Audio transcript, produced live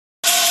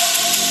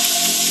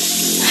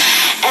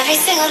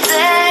Every single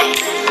day,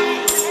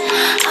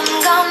 I'm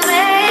gonna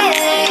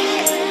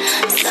make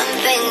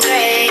something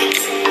great.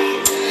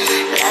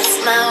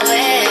 That's my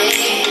way.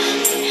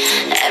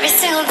 Every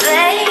single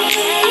day,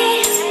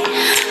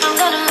 I'm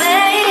gonna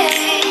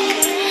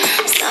make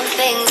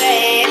something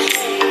great.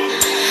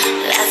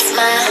 That's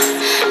my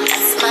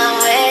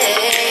way.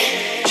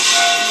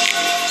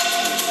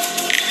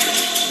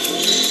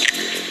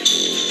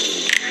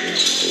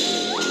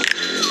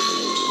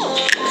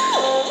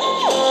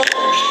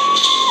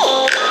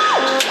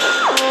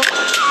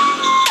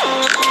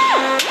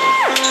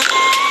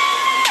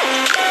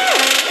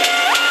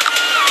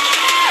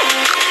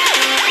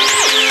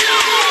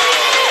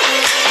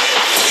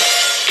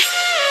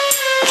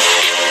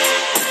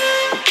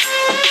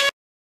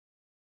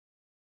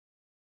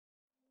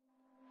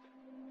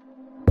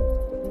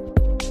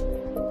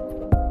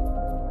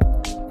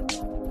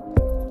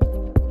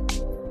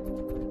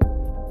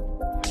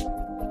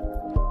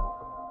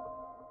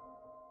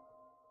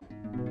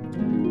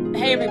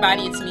 Hey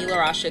everybody, it's me,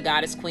 Larasha,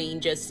 Goddess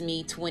Queen, Just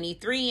Me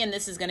 23, and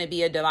this is going to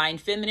be a Divine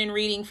Feminine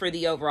reading for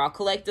the overall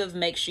collective.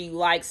 Make sure you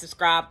like,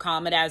 subscribe,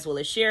 comment, as well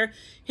as share.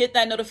 Hit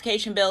that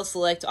notification bell,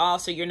 select all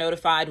so you're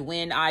notified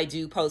when I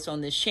do post on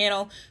this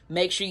channel.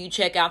 Make sure you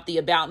check out the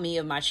About Me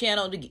of my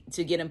channel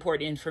to get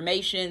important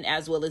information,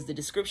 as well as the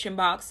description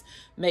box.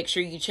 Make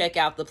sure you check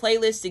out the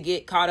playlist to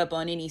get caught up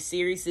on any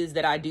series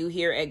that I do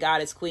here at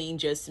Goddess Queen,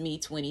 Just Me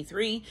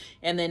 23.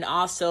 And then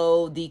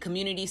also the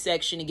community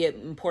section to get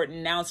important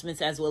announcements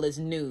as well as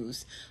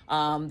news.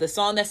 The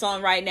song that's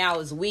on right now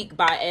is Weak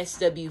by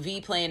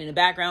SWV playing in the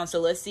background. So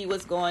let's see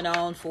what's going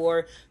on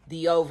for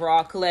the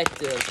overall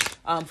collective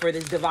for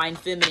this Divine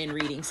Feminine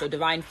reading. So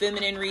Divine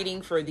Feminine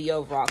reading for the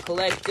overall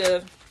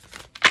collective.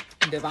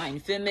 Divine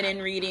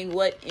Feminine reading.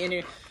 What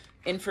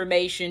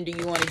information do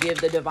you want to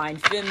give the Divine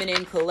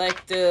Feminine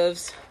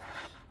collectives?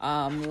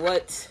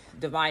 What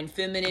Divine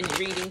Feminine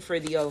reading for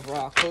the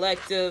overall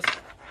collective?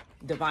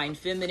 Divine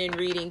Feminine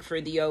reading for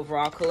the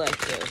overall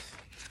collective.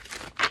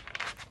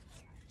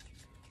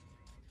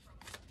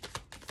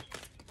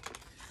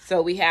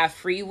 So we have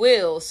free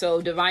will.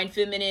 So Divine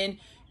Feminine,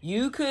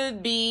 you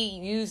could be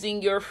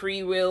using your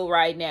free will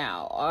right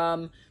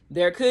now.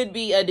 There could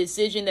be a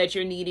decision that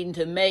you're needing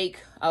to make,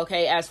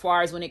 okay, as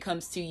far as when it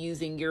comes to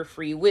using your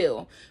free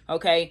will,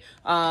 okay?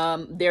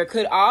 There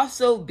could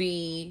also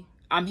be,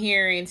 I'm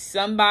hearing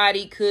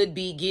somebody could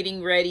be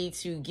getting ready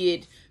to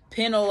get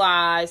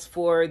penalized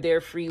for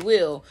their free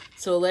will.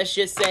 So let's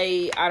just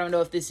say, I don't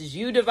know if this is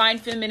you, Divine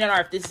Feminine,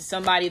 or if this is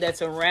somebody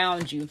that's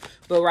around you,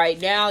 but right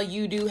now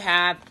you do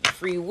have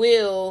free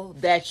will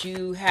that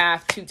you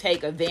have to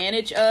take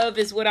advantage of,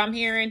 is what I'm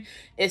hearing.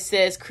 It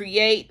says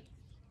create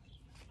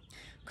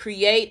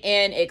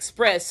and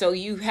express. So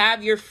you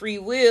have your free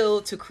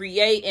will to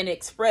create and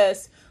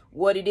express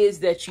what it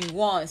is that you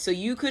want. So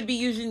you could be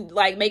using,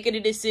 like, making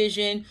a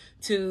decision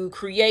to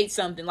create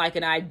something like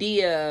an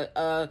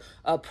idea,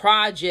 a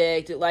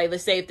project. Like,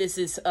 let's say if this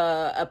is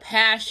a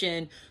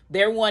passion,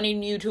 they're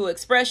wanting you to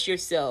express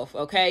yourself,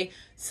 okay?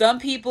 Some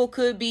people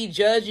could be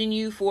judging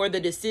you for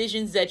the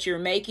decisions that you're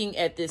making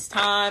at this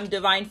time.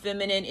 Divine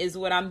Feminine is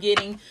what I'm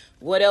getting.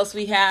 What else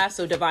we have?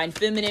 So Divine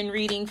Feminine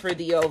reading for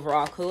the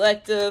overall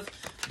collective.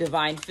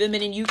 Divine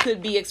Feminine, you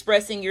could be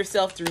expressing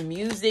yourself through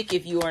music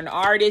if you are an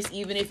artist.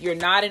 Even if you're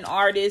not an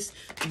artist,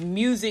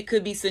 music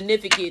could be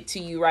significant to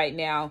you right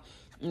now.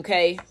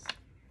 Okay.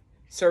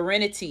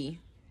 Serenity.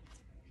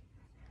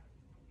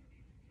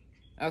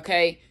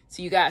 Okay.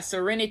 So you got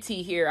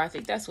serenity here. I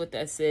think that's what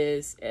that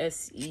says.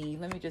 S-E.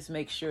 Let me just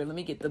make sure. Let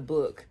me get the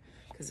book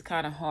because it's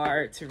kind of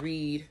hard to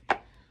read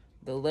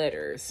the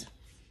letters.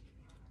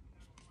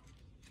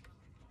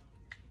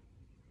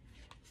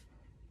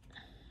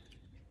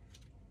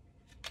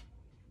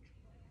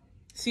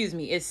 Excuse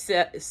me. It's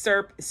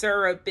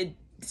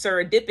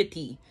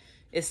serendipity.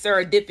 It's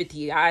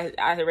serendipity.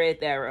 I read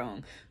that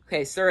wrong.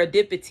 Okay.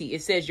 Serendipity.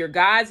 It says your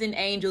guides and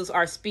angels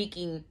are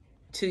speaking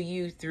to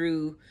you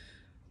through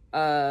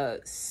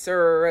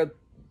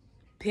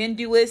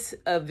serendipitous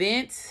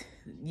events.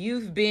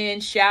 You've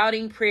been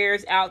shouting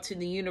prayers out to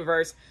the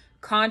universe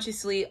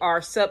consciously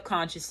or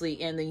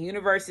subconsciously, and the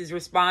universe is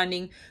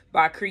responding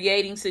by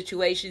creating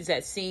situations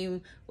that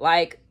seem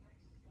like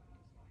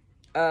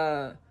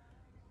okay,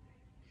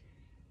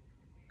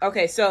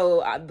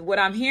 so what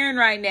I'm hearing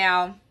right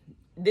now,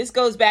 this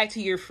goes back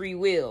to your free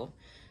will.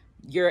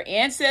 Your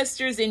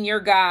ancestors and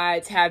your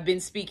guides have been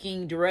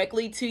speaking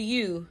directly to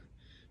you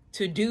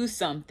to do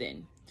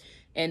something.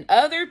 And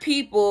other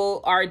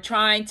people are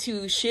trying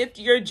to shift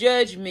your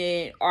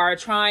judgment, are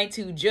trying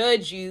to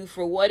judge you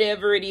for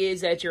whatever it is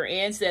that your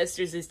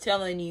ancestors is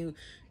telling you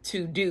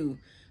to do.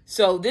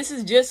 So this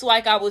is just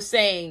like I was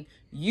saying,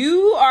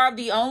 you are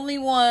the only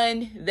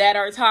one that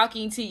are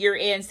talking to your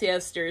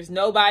ancestors,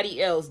 nobody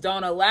else.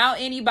 Don't allow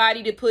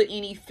anybody to put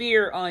any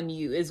fear on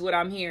you, is what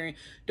I'm hearing.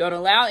 Don't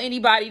allow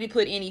anybody to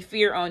put any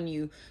fear on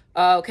you,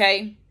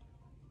 okay?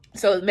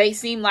 So it may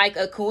seem like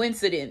a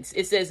coincidence.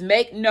 It says,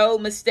 make no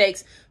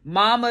mistakes,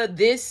 Mama,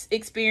 this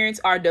experience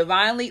are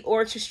divinely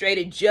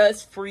orchestrated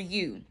just for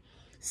you.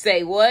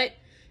 Say what?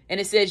 And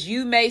it says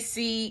you may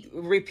see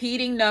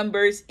repeating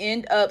numbers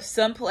end up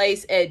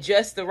someplace at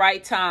just the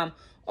right time,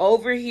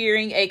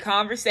 overhearing a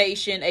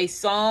conversation, a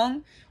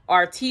song,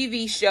 or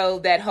TV show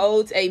that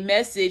holds a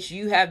message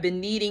you have been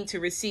needing to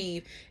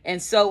receive,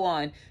 and so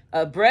on.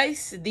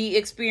 Embrace the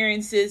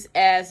experiences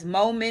as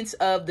moments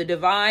of the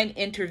divine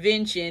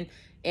intervention,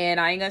 and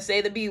I ain't gonna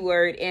say the B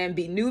word, and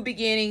new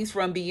beginnings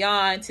from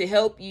beyond to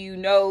help you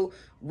know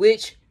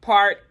which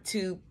part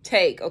to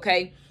take,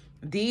 okay?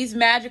 These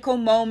magical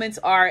moments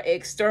are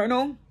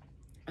external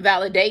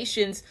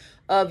validations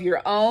of your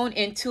own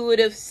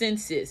intuitive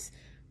senses.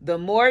 The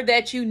more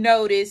that you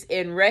notice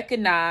and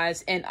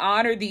recognize and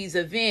honor these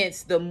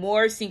events, the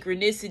more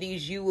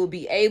synchronicities you will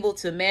be able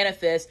to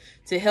manifest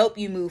to help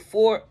you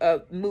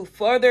move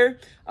further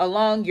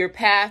along your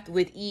path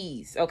with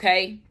ease,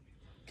 okay?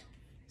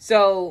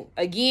 So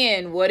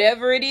again,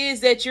 whatever it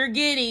is that you're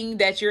getting,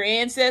 that your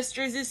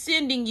ancestors is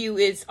sending you,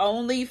 it's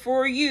only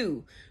for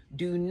you.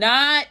 Do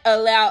not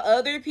allow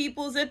other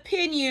people's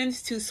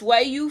opinions to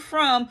sway you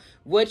from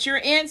what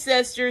your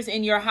ancestors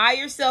and your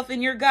higher self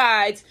and your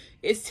guides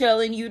is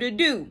telling you to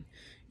do.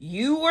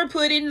 You were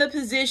put in the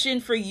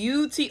position for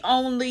you to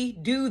only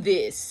do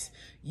this.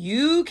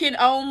 You can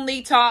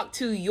only talk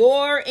to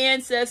your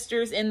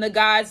ancestors and the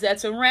guides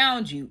that's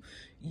around you.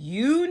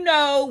 You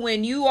know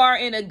when you are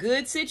in a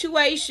good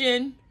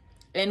situation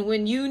and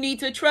when you need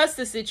to trust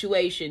the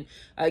situation.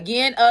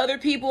 Again, other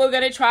people are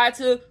going to try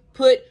to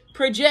put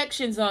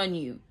projections on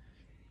you.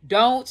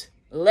 Don't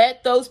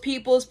let those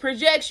people's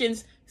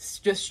projections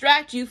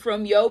distract you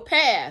from your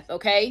path,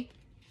 okay?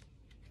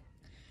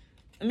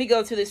 Let me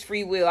go to this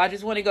free will. I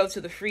just want to go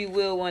to the free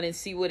will one and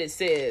see what it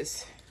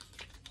says.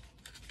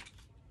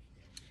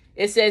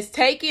 It says,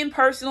 taking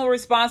personal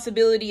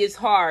responsibility is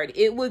hard.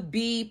 It would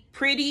be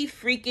pretty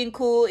freaking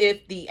cool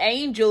if the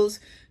angels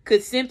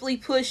could simply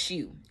push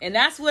you. And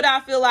that's what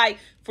I feel like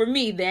for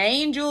me. The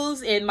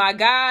angels and my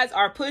guides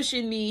are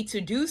pushing me to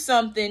do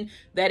something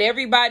that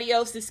everybody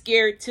else is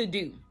scared to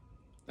do.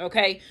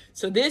 Okay,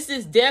 so this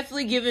is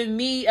definitely giving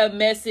me a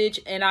message,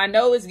 and I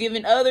know it's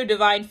giving other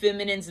divine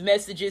feminines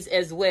messages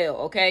as well.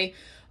 Okay,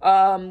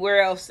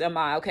 where else am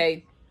I?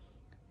 Okay.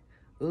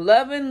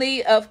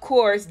 Lovingly, of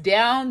course,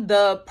 down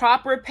the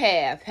proper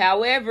path.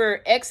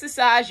 However,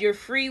 exercise your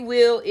free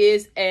will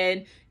is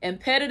an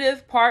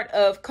imperative part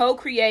of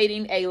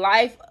co-creating a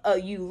life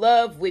you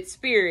love with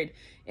spirit.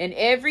 In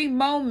every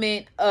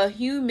moment of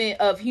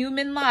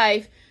human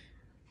life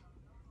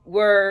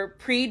were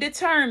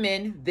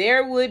predetermined,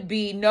 there would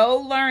be no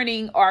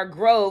learning or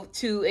growth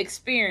to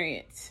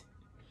experience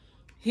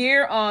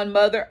here on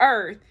Mother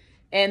Earth.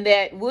 And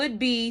that would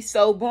be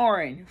so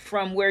boring.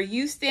 From where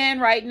you stand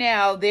right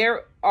now,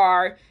 there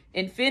are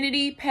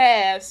infinity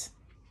paths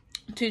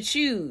to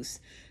choose.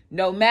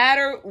 No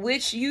matter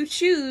which you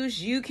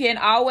choose, you can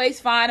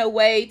always find a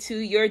way to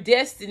your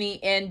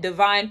destiny and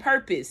divine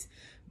purpose.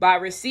 By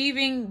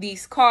receiving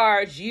these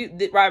cards,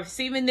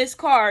 this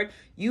card,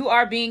 you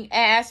are being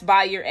asked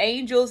by your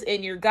angels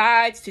and your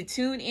guides to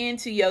tune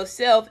into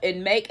yourself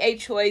and make a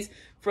choice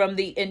from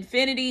the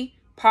infinity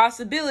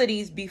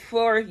possibilities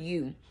before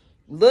you.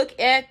 Look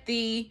at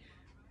the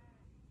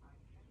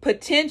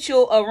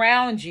potential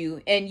around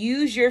you and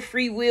use your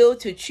free will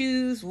to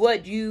choose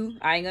what you,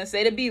 I ain't gonna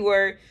say the B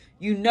word,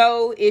 you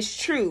know is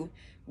true,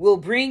 will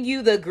bring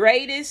you the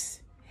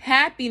greatest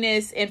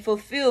happiness and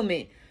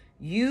fulfillment.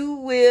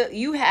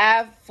 You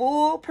have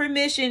full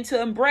permission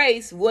to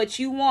embrace what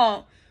you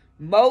want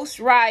most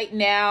right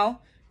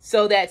now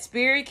so that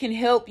spirit can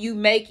help you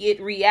make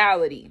it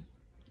reality.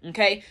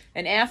 Okay,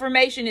 an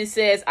affirmation, it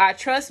says, I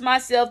trust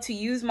myself to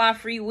use my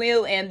free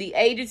will and the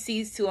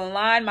agencies to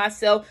align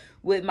myself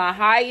with my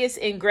highest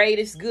and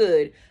greatest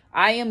good.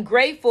 I am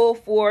grateful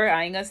for,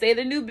 I ain't gonna say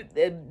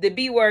the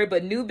B word,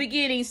 but new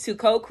beginnings to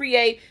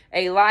co-create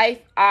a life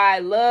I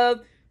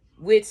love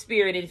with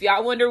spirit. And if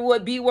y'all wonder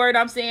what B word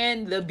I'm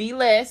saying, the be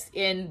less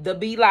and the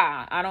be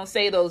lie. I don't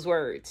say those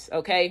words,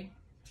 okay?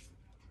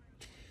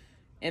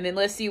 And then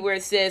let's see where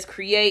it says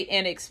create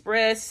and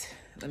express.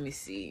 Let me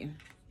see.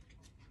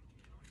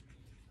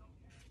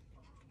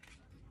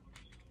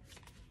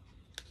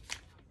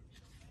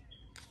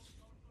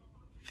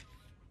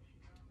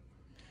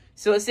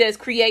 So it says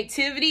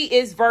creativity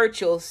is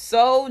virtual,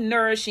 so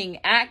nourishing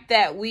act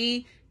that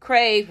we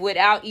crave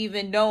without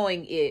even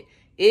knowing it.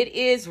 It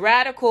is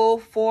radical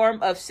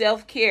form of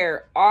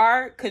self-care.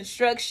 Our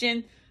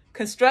constructed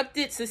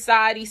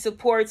society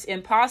supports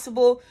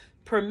impossible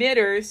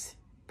parameters.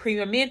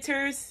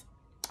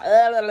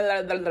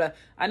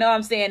 I know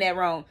I'm saying that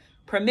wrong.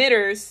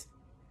 Parameters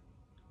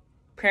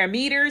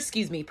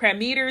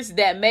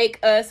that make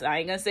us, I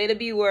ain't gonna say the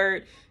B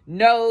word,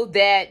 know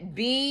that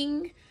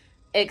being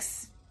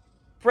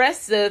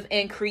expressive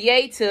and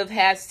creative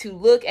has to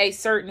look a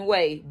certain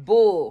way.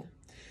 Bull.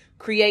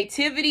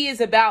 Creativity is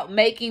about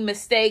making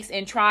mistakes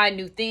and trying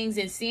new things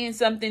and seeing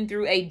something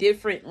through a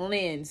different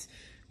lens.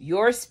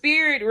 Your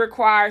spirit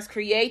requires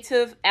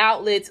creative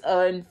outlets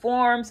and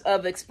forms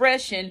of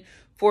expression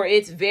for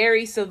its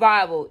very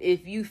survival.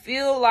 If you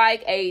feel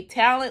like a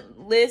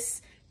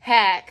talentless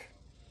hack,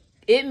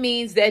 it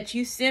means that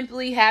you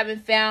simply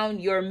haven't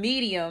found your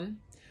medium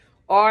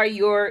or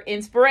your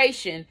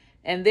inspiration.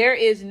 And there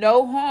is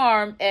no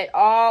harm at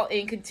all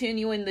in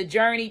continuing the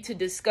journey to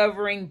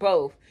discovering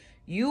both.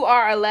 You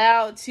are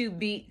allowed to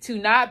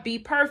not be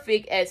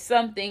perfect at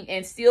something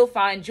and still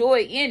find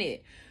joy in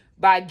it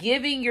by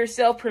giving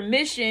yourself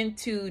permission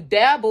to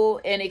dabble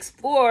and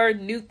explore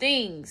new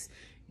things.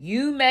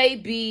 You may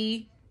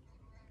be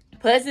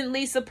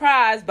pleasantly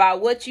surprised by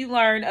what you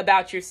learn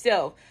about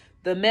yourself.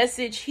 The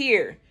message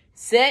here: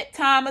 set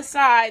time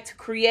aside to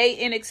create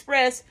and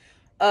express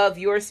of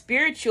your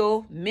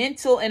spiritual,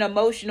 mental, and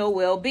emotional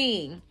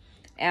well-being.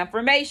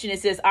 Affirmation: it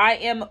says, I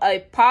am a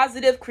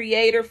positive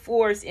creator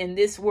force in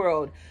this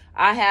world.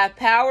 I have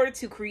power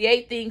to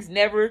create things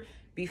never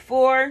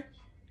before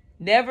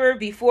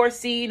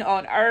seen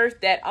on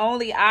earth that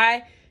only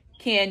I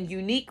can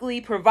uniquely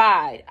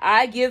provide.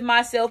 I give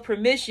myself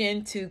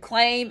permission to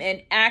claim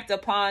and act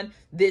upon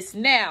this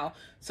now.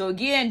 So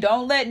again,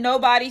 don't let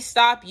nobody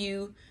stop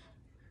you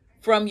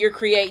from your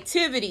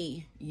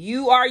creativity.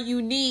 You are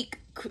unique,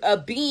 a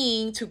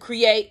being to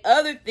create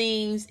other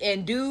things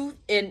and do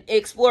and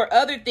explore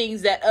other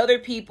things that other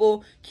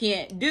people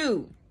can't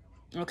do.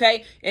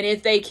 Okay. And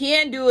if they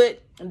can do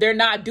it, they're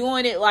not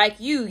doing it like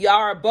you. Y'all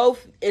are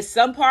both, it's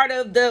some part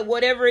of the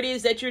whatever it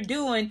is that you're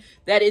doing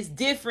that is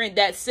different,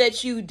 that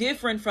sets you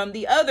different from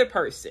the other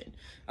person.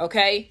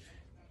 Okay.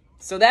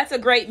 So that's a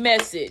great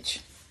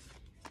message.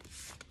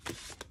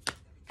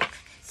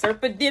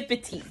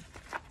 Serendipity.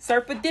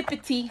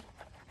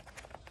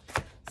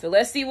 So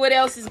let's see what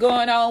else is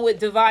going on with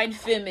Divine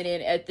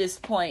Feminine at this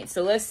point.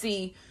 So let's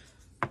see.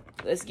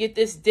 Let's get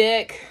this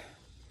deck.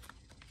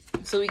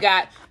 So we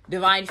got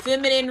Divine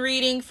Feminine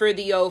reading for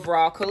the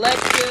overall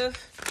collective.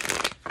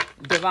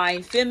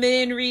 Divine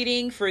Feminine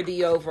reading for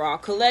the overall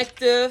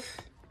collective.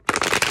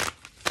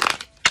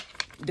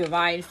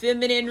 Divine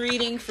Feminine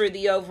reading for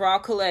the overall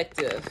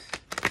collective.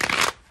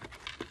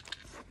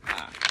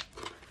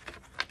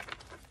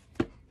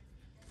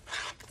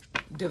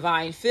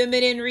 Divine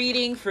Feminine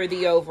reading for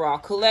the overall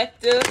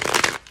collective.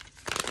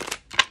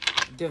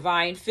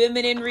 Divine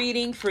Feminine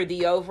reading for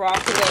the overall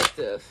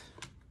collective.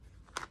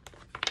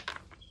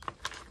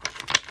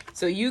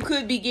 So you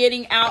could be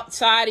getting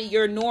outside of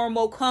your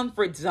normal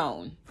comfort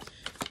zone.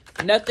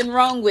 Nothing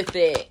wrong with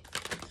it.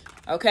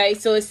 Okay,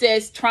 so it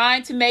says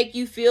trying to make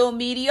you feel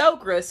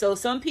mediocre. So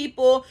some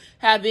people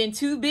have been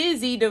too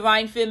busy,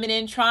 Divine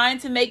Feminine, trying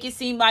to make it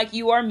seem like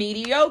you are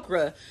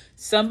mediocre.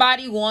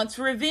 Somebody wants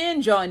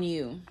revenge on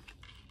you.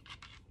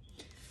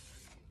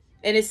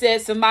 And it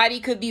says somebody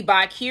could be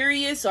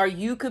bi-curious, or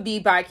you could be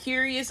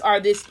bi-curious, or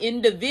this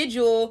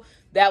individual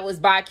that was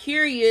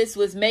bi-curious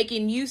was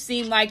making you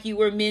seem like you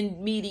were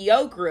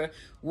mediocre.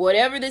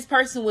 Whatever this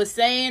person was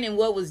saying and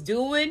what was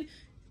doing,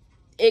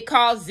 it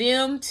caused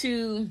them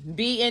to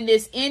be in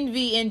this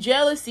envy and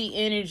jealousy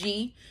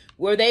energy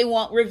where they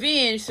want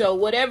revenge. So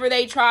whatever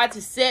they tried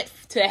to set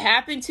to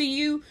happen to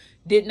you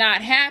did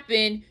not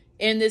happen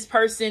in this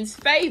person's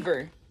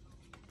favor.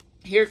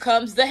 Here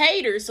comes the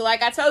haters. So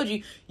like I told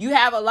you, you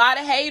have a lot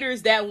of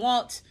haters that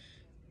want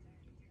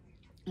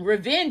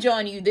revenge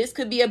on you. This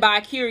could be a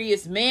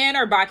bi-curious man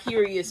or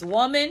bi-curious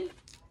woman.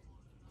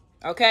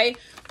 Okay.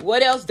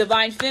 What else?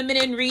 Divine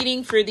Feminine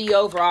reading for the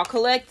overall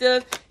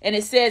collective. And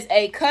it says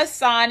a cuss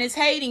sign is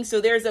hating.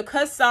 So there's a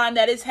cuss sign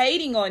that is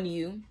hating on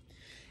you.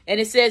 And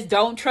it says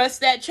don't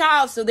trust that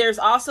child. So there's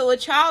also a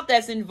child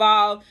that's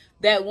involved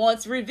that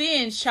wants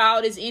revenge.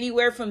 Child is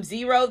anywhere from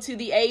 0 to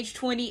the age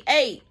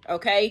 28.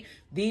 Okay.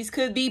 These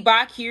could be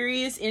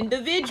bi-curious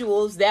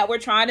individuals that were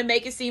trying to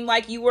make it seem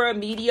like you were a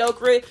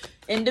mediocre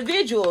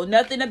individual.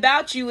 Nothing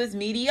about you is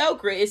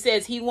mediocre. It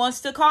says he wants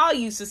to call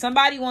you. So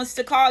somebody wants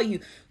to call you.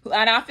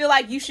 And I feel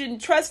like you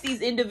shouldn't trust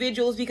these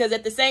individuals because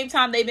at the same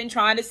time, they've been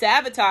trying to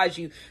sabotage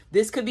you.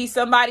 This could be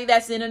somebody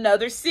that's in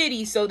another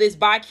city. So this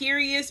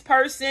bi-curious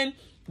person,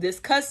 this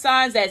cuss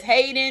signs that's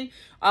hating,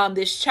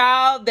 this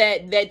child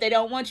that they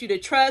don't want you to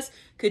trust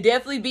could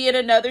definitely be in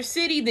another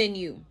city than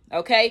you.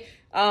 Okay.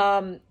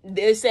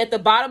 It's at the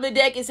bottom of the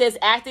deck. It says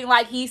acting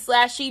like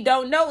he/she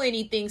don't know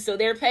anything. So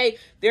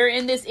they're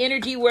in this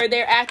energy where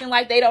they're acting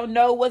like they don't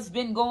know what's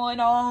been going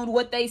on,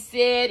 what they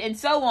said, and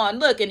so on.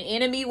 Look, an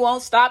enemy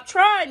won't stop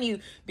trying you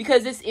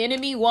because this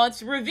enemy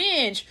wants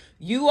revenge.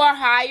 You are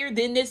higher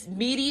than this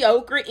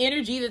mediocre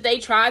energy that they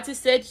tried to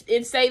set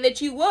and say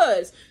that you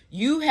was.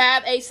 You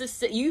have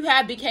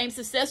became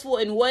successful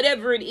in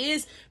whatever it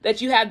is that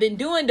you have been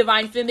doing,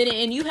 Divine Feminine,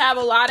 and you have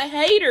a lot of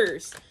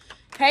haters.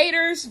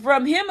 Haters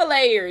from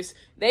Himalayas.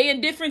 They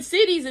in different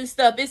cities and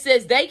stuff. It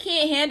says they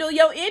can't handle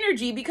your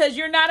energy because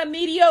you're not a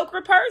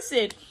mediocre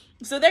person.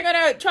 So they're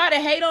going to try to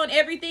hate on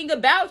everything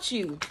about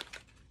you.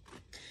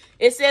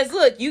 It says,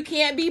 look, you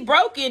can't be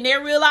broken.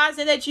 They're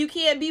realizing that you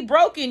can't be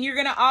broken. You're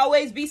going to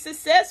always be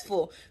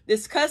successful.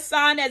 This cuss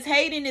sign that's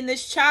hating in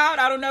this child,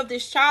 I don't know if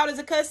this child is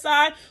a cuss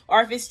sign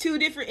or if it's two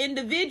different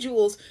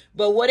individuals,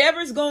 but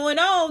whatever's going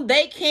on,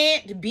 they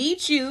can't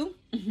beat you.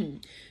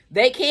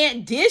 They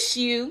can't dish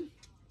you.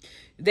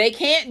 They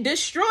can't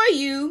destroy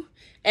you.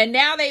 And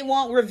now they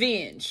want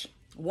revenge.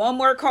 One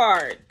more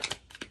card.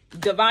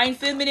 Divine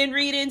Feminine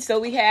reading. So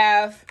we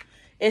have,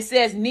 it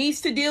says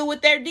needs to deal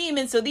with their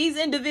demons. So these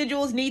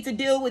individuals need to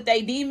deal with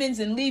their demons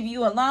and leave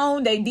you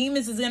alone. Their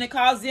demons is going to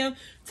cause them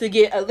to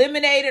get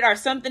eliminated, or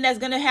something that's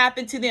going to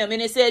happen to them.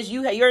 And it says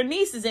your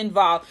niece is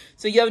involved.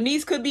 So your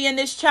niece could be in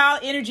this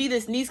child energy.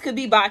 This niece could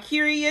be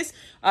bi-curious.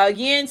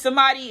 Again,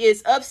 somebody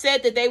is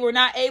upset that they were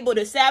not able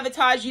to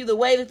sabotage you the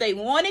way that they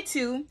wanted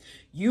to.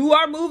 You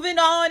are moving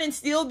on and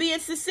still being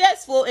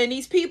successful. And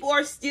these people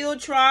are still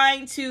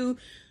trying to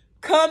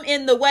come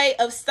in the way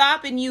of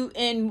stopping you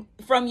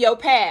from your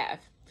path.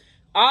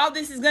 All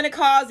this is going to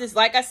cause is,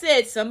 like I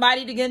said,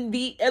 somebody to gonna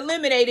be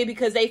eliminated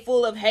because they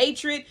full of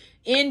hatred,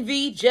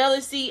 envy,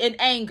 jealousy, and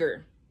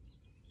anger.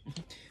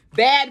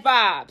 Bad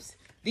vibes.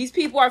 These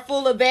people are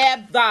full of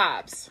bad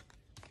vibes.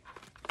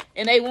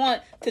 And they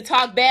want to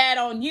talk bad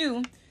on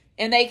you.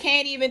 And they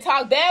can't even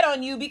talk bad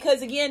on you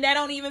because, again, that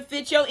don't even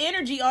fit your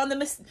energy on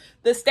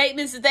the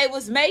statements that they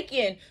was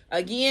making.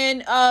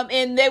 Again,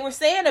 and they were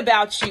saying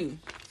about you.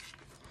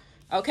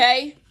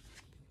 Okay?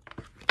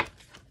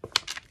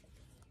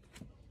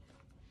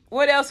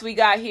 What else we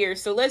got here?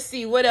 So let's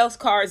see, what else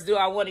cards do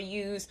I want to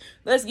use?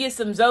 Let's get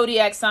some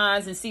zodiac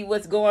signs and see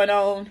what's going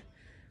on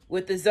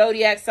with the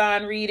zodiac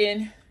sign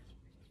reading.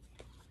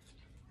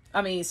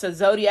 So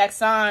zodiac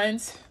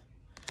signs.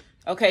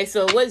 Okay,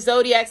 so what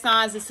zodiac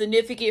signs is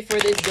significant for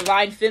this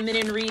Divine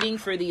Feminine reading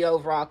for the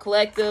overall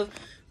collective?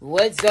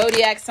 What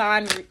zodiac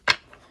sign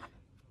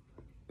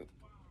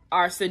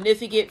are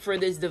significant for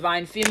this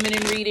Divine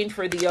Feminine reading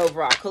for the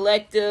overall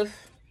collective?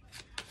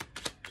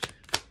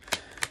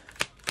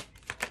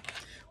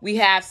 We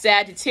have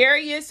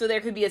Sagittarius, so there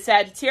could be a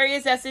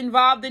Sagittarius that's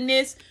involved in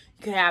this.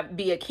 You could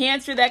be a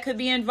Cancer that could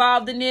be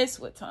involved in this.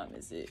 What time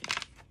is it?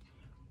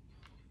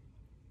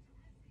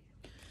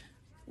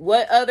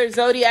 What other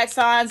zodiac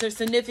signs are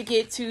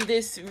significant to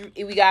this?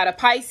 We got a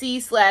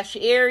Pisces /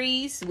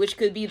 Aries, which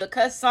could be the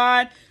cusp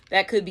sign.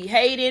 That could be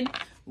Hayden.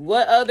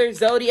 What other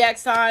zodiac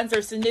signs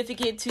are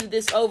significant to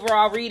this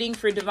overall reading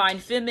for Divine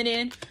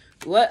Feminine?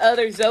 What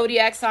other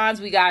zodiac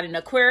signs? We got an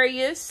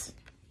Aquarius.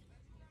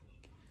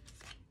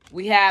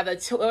 We have a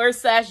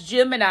Taurus /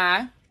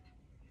 Gemini.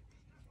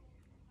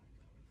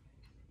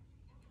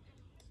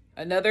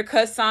 Another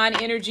cusp sign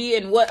energy.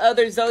 And what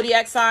other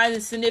zodiac sign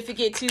is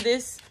significant to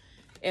this?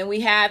 And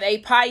we have a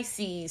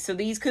Pisces. So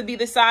these could be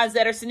the signs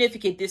that are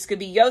significant. This could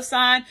be your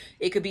sign.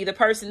 It could be the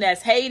person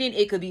that's hating.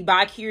 It could be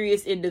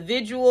bi-curious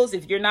individuals.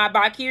 If you're not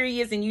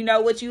bi-curious and you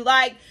know what you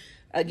like,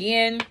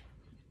 again,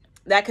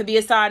 that could be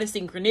a sign of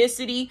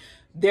synchronicity.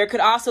 There could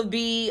also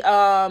be,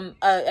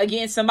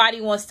 again, somebody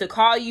wants to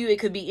call you. It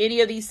could be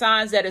any of these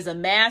signs that is a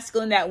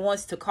masculine that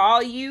wants to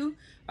call you,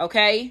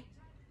 okay?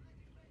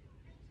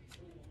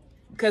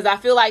 Because I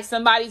feel like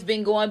somebody's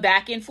been going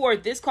back and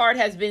forth. This card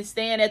has been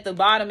staying at the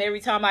bottom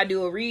every time I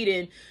do a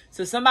reading.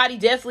 So somebody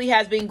definitely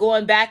has been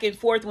going back and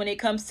forth when it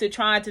comes to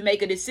trying to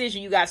make a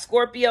decision. You got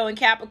Scorpio and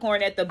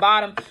Capricorn at the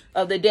bottom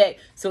of the deck.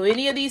 So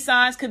any of these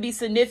signs could be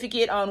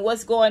significant on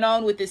what's going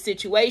on with this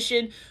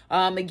situation.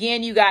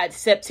 Again, you got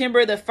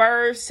September the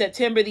 1st,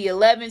 September the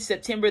 11th,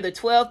 September the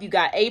 12th. You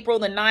got April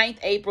the 9th,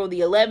 April the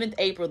 11th,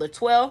 April the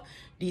 12th.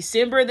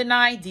 December the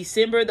 9th,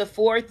 December the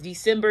 4th,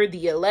 December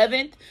the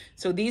 11th.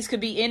 So these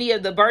could be any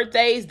of the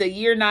birthdays. The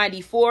year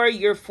 94,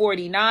 year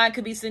 49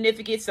 could be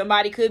significant.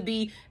 Somebody could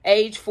be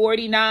age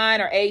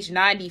 49 or age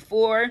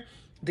 94.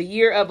 The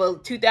year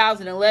of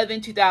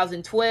 2011,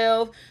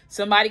 2012.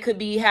 Somebody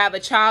could have a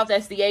child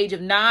that's the age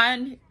of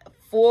 9,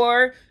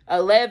 4,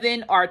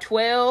 11, or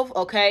 12,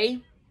 okay?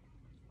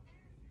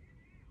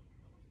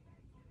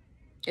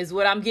 Is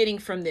what I'm getting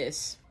from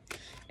this.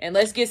 And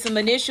let's get some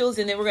initials,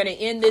 and then we're going to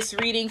end this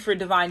reading for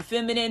Divine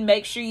Feminine.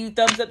 Make sure you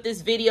thumbs up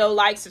this video,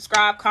 like,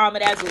 subscribe,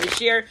 comment, as well as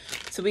share.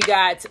 So we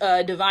got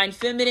Divine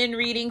Feminine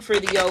reading for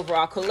the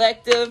overall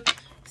collective.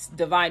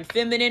 Divine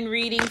Feminine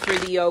reading for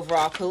the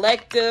overall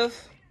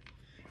collective.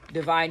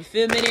 Divine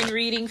Feminine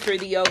reading for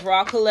the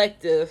overall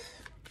collective.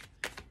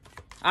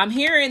 I'm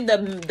hearing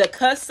the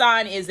cusp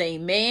sign is a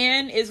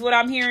man, is what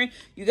I'm hearing.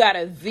 You got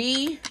a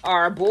V,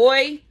 or a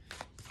boy.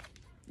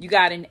 You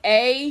got an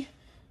A.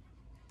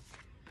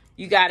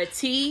 You got a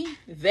T,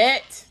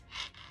 vet.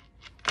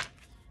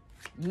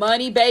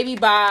 Money Baby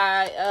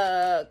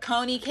by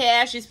Coney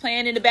Cash is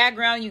playing in the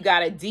background. You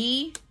got a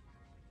D.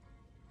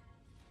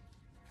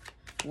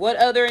 What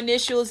other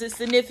initials is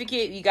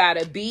significant? You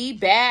got a B,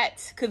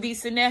 bat, could be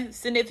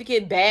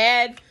significant,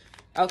 bad.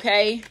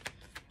 Okay.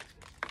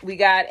 We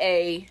got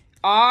a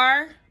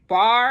R,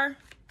 bar,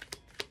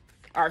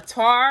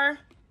 Artar,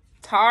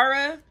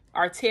 Tara,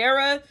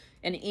 Artera,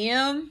 an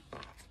M.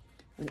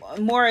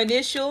 One more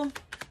initial.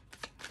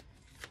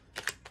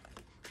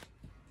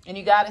 And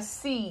you got a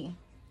C.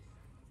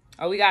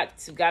 Oh, we got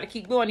to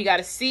keep going. You got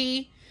a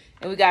C.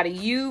 And we got a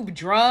U.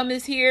 Drum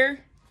is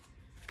here.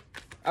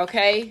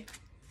 Okay.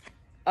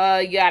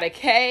 You got a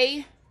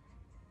K.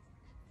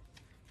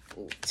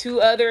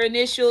 2 other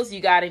initials.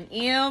 You got an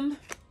M.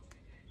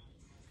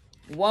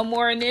 One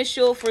more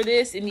initial for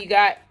this. And you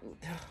got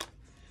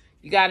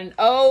an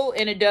O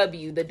and a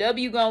W. The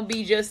W gonna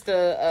be just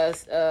an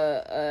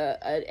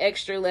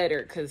extra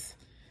letter, because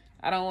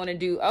I don't want to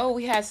do, oh,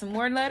 we had some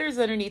more letters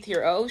underneath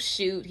here. Oh,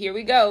 shoot. Here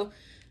we go.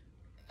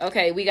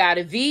 Okay, we got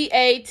a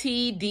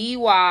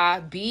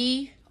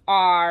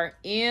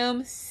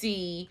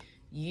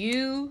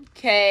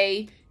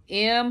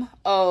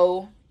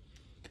VATDYBRMCUKMO.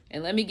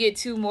 And let me get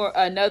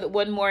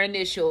one more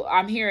initial.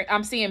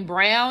 I'm seeing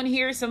Brown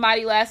here.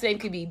 Somebody last name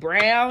could be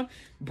Brown.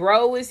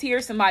 Bro is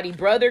here. Somebody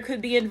brother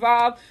could be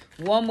involved.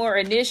 One more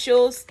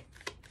initials.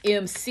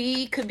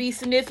 MC could be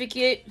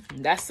significant.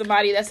 That's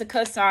somebody, that's a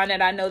cuss sign that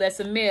I know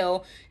that's a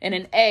male. And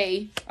an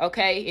A,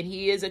 okay? And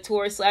he is a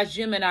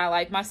Taurus/Gemini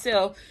like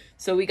myself.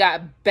 So we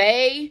got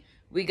Bay,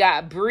 we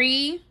got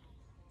Bree,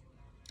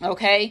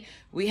 okay?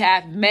 We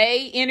have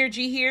May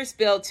energy here,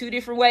 spelled two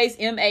different ways,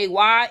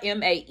 M-A-Y,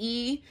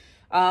 M-A-E.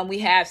 We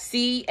have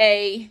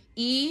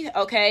C-A-E,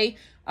 okay?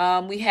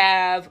 We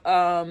have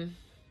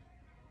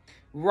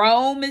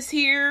Rome is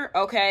here,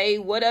 okay?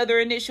 What other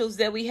initials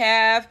that we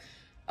have?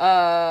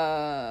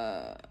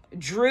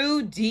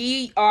 Drew,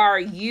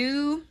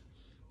 D-R-U,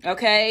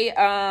 okay?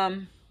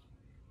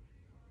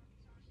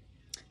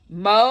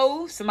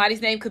 Mo,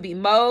 somebody's name could be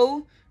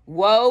Mo.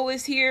 Woe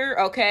is here,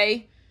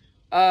 okay?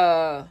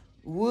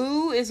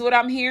 Woo is what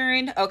I'm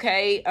hearing,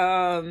 okay?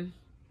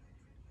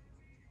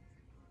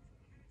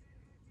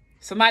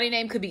 Somebody's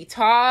name could be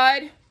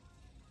Todd,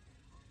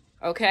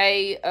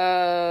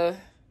 okay?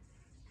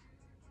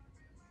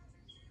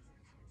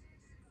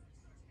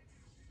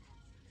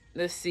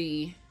 Let's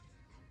see.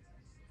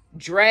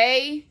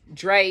 Drea.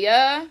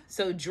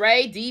 So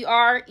Dre,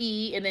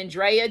 D-R-E, and then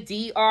Drea,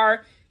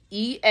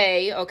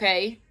 D-R-E-A,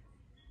 okay?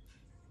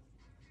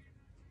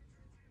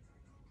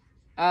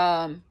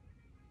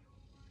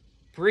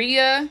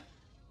 Bria.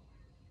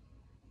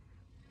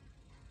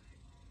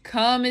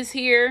 Come is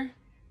here.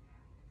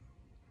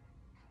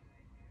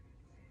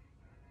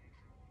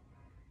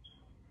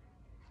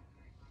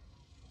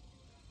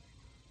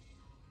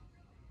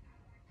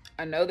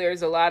 I know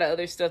there's a lot of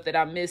other stuff that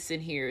I'm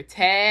missing here.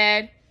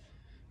 Tad.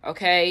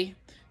 Okay.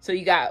 So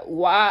you got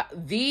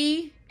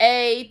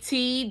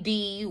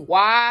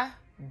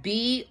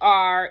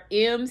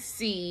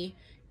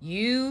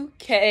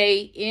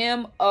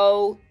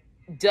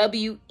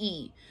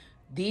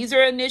These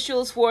are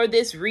initials for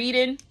this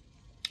reading.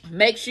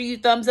 Make sure you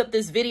thumbs up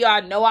this video. I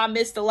know I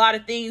missed a lot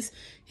of things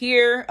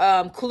here.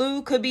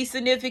 Clue could be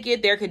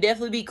significant. There could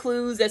definitely be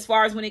clues as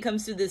far as when it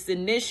comes to this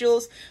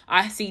initials.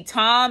 I see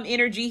Tom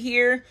energy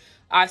here.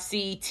 I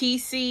see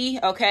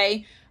TC,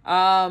 okay.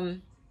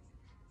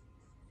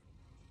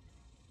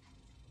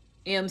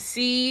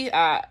 MC,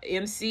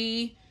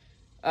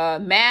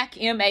 Mac,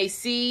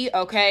 M-A-C,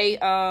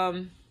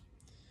 okay.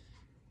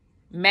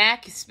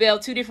 Mac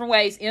spelled two different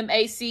ways,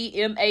 M-A-C,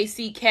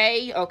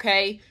 M-A-C-K,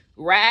 okay.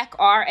 Rack,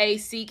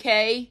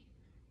 R-A-C-K.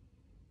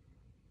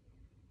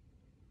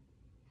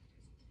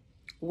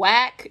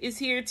 Whack is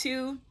here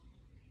too.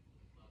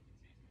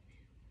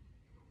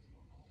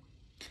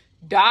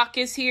 Doc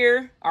is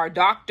here, or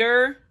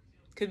doctor.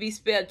 Could be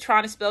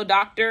trying to spell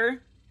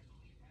doctor.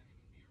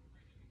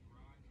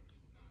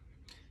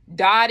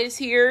 Dot is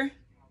here.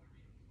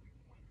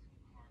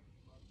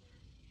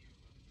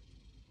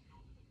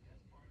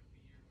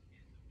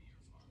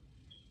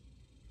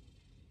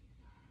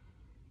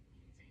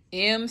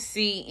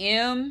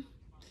 MCM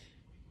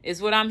is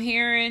what I'm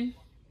hearing.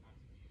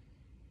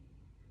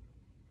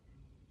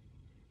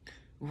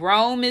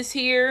 Rome is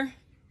here.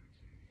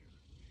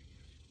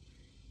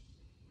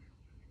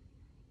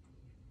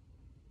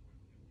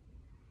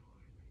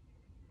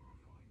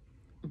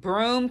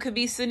 Broom could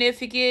be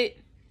significant.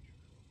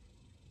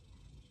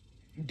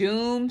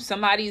 Doom,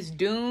 somebody's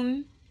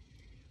doomed.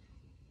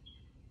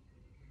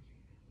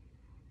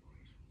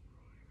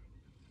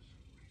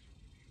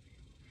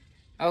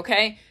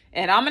 Okay,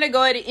 and I'm going to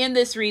go ahead and end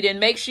this reading.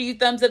 Make sure you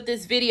thumbs up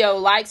this video,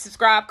 like,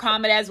 subscribe,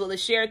 comment, as well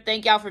as share.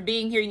 Thank y'all for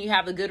being here, and you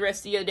have a good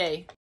rest of your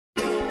day.